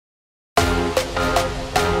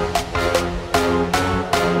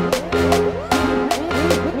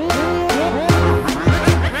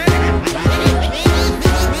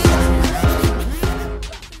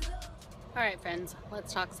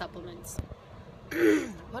let's talk supplements.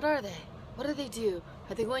 What are they? What do they do?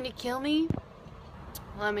 Are they going to kill me?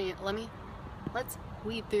 Let's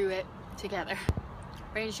weed through it together.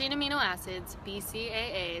 Branched chain amino acids,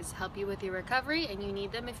 BCAAs, help you with your recovery, and you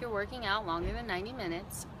need them if you're working out longer than 90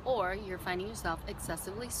 minutes or you're finding yourself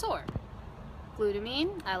excessively sore.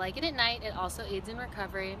 Glutamine, I like it at night. It also aids in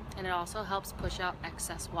recovery, and it also helps push out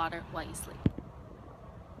excess water while you sleep.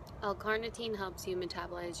 L-carnitine helps you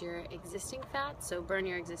metabolize your existing fat, so burn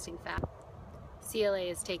your existing fat. CLA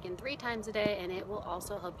is taken 3 times a day, and it will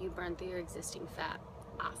also help you burn through your existing fat.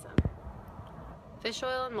 Awesome. Fish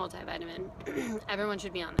oil and multivitamin. Everyone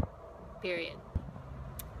should be on them, period.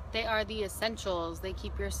 They are the essentials. They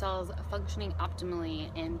keep your cells functioning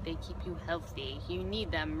optimally, and they keep you healthy. You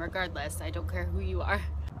need them regardless. I don't care who you are.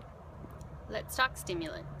 Let's talk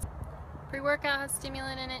stimulants. Pre-workout has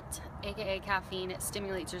stimulant in it, aka caffeine. It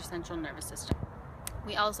stimulates your central nervous system.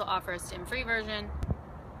 We also offer a stim-free version,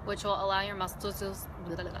 which will allow your muscles to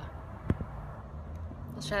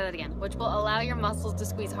which will allow your muscles to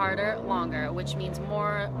squeeze harder, longer, which means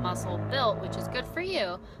more muscle built, which is good for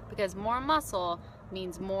you because more muscle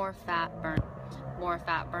means more fat burned. More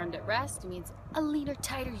fat burned at rest means a leaner,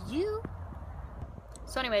 tighter you.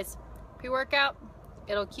 So anyways, pre-workout,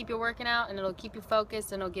 it'll keep you working out and it'll keep you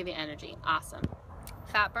focused and it'll give you energy. Awesome.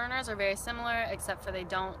 Fat burners are very similar, except for they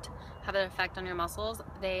don't have an effect on your muscles.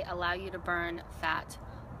 They allow you to burn fat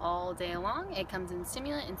all day long. It comes in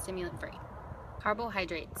stimulant and stimulant free.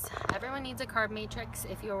 Carbohydrates. Everyone needs a carb matrix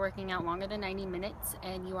if you're working out longer than 90 minutes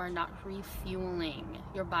and you are not refueling.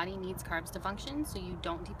 Your body needs carbs to function so you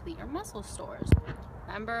don't deplete your muscle stores.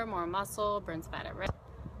 Remember, more muscle burns fat at rest.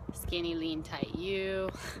 Skinny, lean, tight you.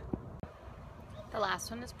 The last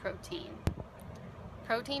one is protein.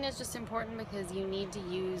 Protein is just important because you need to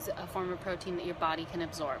use a form of protein that your body can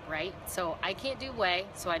absorb, right? So I can't do whey,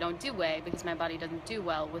 so I don't do whey because my body doesn't do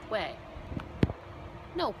well with whey.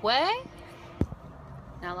 No way?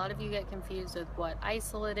 Now a lot of you get confused with what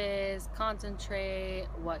isolate is, concentrate,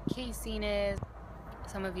 what casein is.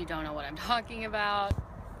 Some of you don't know what I'm talking about.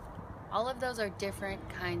 All of those are different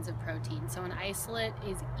kinds of protein. So an isolate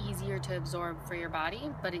is easier to absorb for your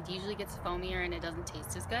body, but it usually gets foamier and it doesn't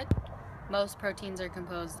taste as good. Most proteins are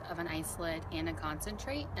composed of an isolate and a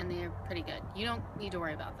concentrate, and they're pretty good. You don't need to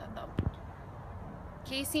worry about that though.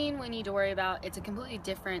 Casein, we need to worry about. It's a completely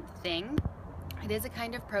different thing. It is a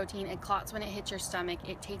kind of protein. It clots when it hits your stomach.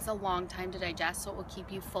 It takes a long time to digest, so it will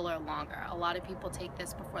keep you fuller longer. A lot of people take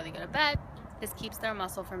this before they go to bed. This keeps their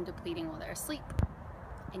muscle from depleting while they're asleep.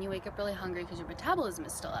 And you wake up really hungry because your metabolism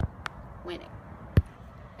is still up. Winning.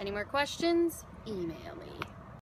 Any more questions? Email me.